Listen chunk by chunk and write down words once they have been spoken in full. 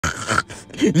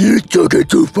You took it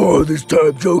too far this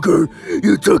time, Joker.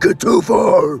 You took it too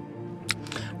far.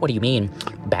 What do you mean,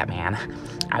 Batman?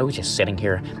 I was just sitting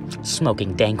here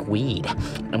smoking dank weed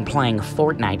and playing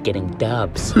Fortnite getting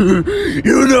dubs. You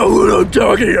know what I'm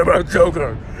talking about,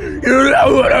 Joker. You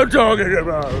know what I'm talking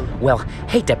about. Well,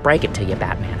 hate to break it to you,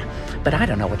 Batman, but I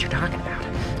don't know what you're talking about.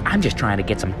 I'm just trying to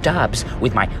get some dubs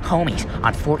with my homies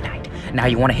on Fortnite. Now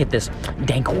you want to hit this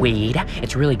dank weed?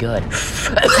 It's really good. You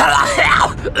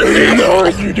know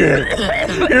what you did.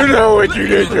 You know what you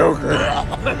did, Joker.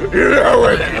 You know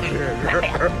what you did.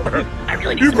 I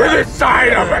really need You some put a dubs.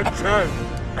 sign on my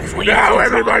son. Now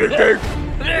everybody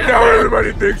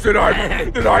thinks that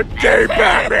I'm gay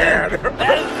Batman.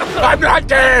 I'm not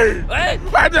gay.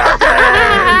 I'm not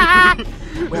gay.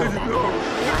 Well, Batman,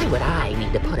 why would I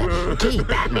need to put a gay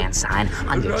Batman sign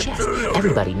on your chest?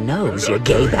 Everybody knows you're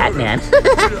gay Batman.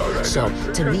 So,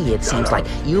 to me, it seems like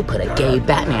you put a gay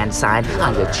Batman sign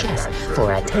on your chest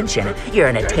for attention. You're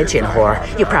an attention whore.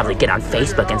 You probably get on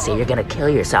Facebook and say you're gonna kill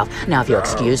yourself. Now, if you'll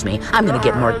excuse me, I'm gonna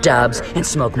get more dubs and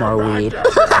smoke more weed.